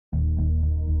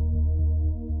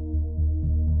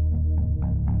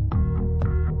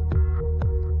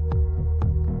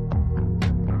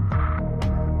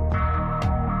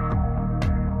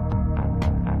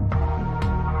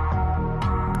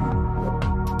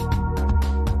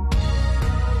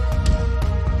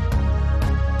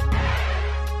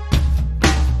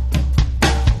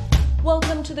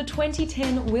the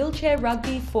 2010 Wheelchair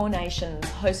Rugby Four Nations,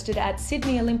 hosted at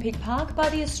Sydney Olympic Park by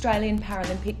the Australian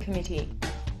Paralympic Committee.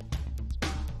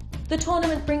 The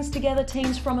tournament brings together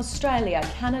teams from Australia,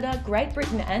 Canada, Great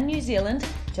Britain and New Zealand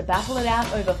to battle it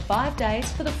out over 5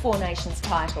 days for the Four Nations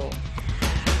title.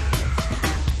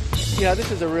 You know,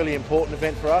 this is a really important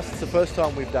event for us. It's the first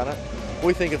time we've done it.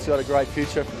 We think it's got a great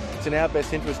future. It's in our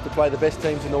best interest to play the best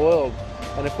teams in the world.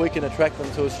 And if we can attract them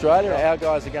to Australia, our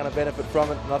guys are going to benefit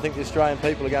from it, and I think the Australian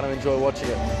people are going to enjoy watching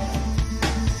it.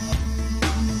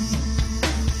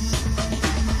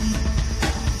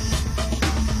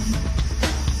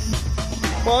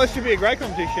 Well, this should be a great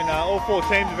competition. All four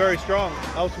teams are very strong.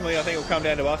 Ultimately, I think it'll come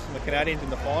down to us and the Canadians in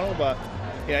the final, but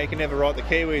you know, you can never write the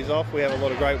Kiwis off. We have a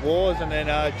lot of great wars, and then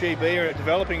GB are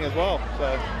developing as well.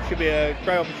 So it should be a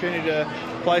great opportunity to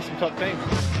play some top teams.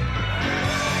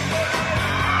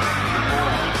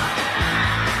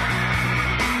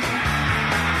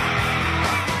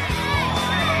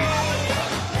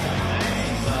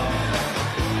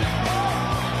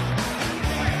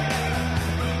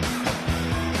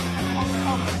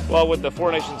 Well, with the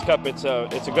Four Nations Cup, it's a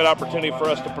good opportunity for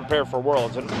us to prepare for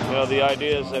Worlds, and you know the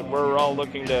idea is that we're all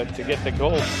looking to get the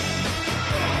gold.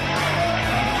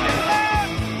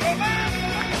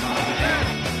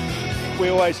 We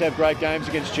always have great games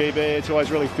against GB. It's always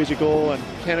really physical, and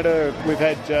Canada, we've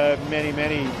had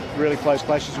many really close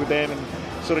clashes with them,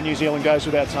 and sort of New Zealand goes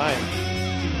without saying.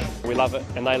 We love it,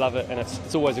 and they love it, and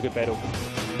it's always a good battle.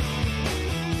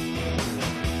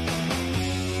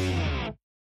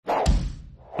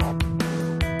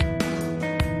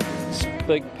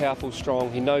 Big, powerful, strong.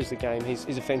 He knows the game.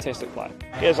 He's a fantastic player.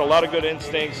 He has a lot of good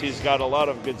instincts. He's got a lot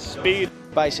of good speed.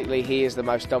 Basically, he is the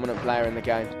most dominant player in the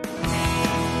game.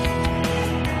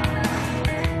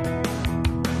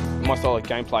 My style of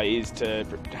gameplay is to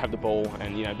have the ball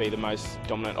and be the most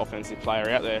dominant offensive player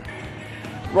out there.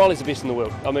 Riley's the best in the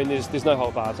world. I mean, there's no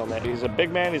hold bars on that. He's a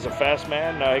big man. He's a fast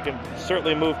man. He can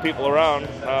certainly move people around.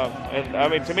 And I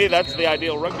mean, to me, that's the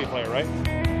ideal rugby player, right?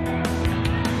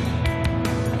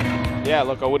 Yeah,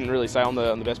 look, I wouldn't really say I'm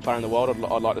the best player in the world.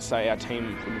 I'd like to say our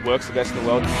team works the best in the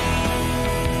world. The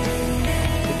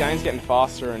game's getting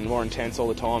faster and more intense all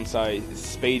the time, so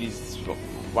speed is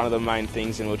one of the main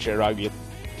things in wheelchair rugby.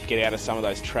 To get out of some of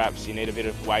those traps, you need a bit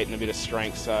of weight and a bit of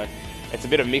strength, so it's a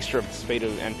bit of mixture of speed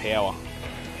and power.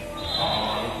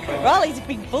 Riley's a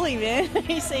big bully, man.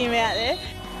 You see him out there.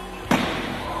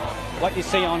 What you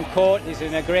see on court is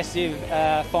an aggressive,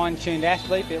 fine-tuned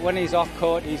athlete, but when he's off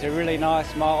court, he's a really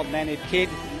nice, mild-mannered kid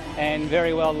and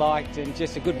very well liked and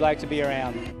just a good bloke to be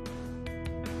around.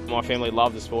 My family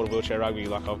love the sport of wheelchair rugby.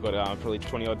 Like I've got probably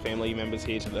 20-odd family members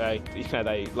here today.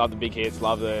 They love the big hits,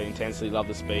 love the intensity, love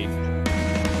the speed.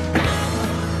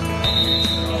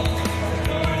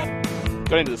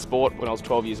 Got into the sport when I was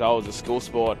 12 years old. It was a school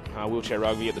sport, wheelchair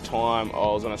rugby at the time.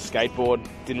 I was on a skateboard,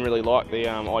 didn't really like the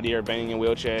idea of being in a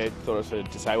wheelchair, thought it was for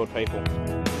disabled people.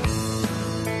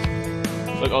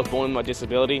 Look, I was born with my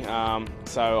disability,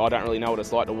 so I don't really know what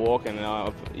it's like to walk, and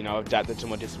I've adapted to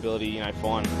my disability,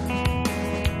 fine.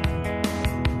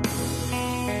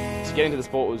 To get into the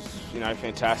sport was,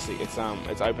 fantastic. It's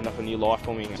opened up a new life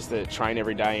for me. Just to train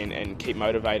every day and keep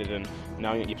motivated, and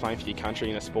knowing that you're playing for your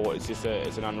country in a sport,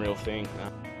 it's an unreal thing.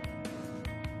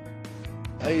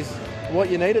 He's what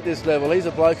you need at this level. He's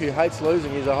a bloke who hates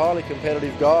losing. He's a highly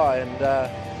competitive guy, and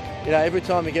every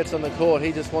time he gets on the court,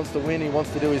 he just wants to win. He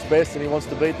wants to do his best, and he wants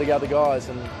to beat the other guys,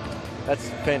 and that's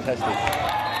fantastic.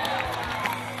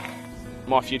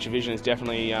 My future vision is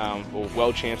definitely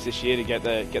world champs this year, to get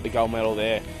the gold medal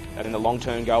there. And then the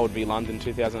long-term goal would be London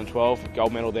 2012.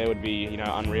 Gold medal there would be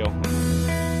unreal.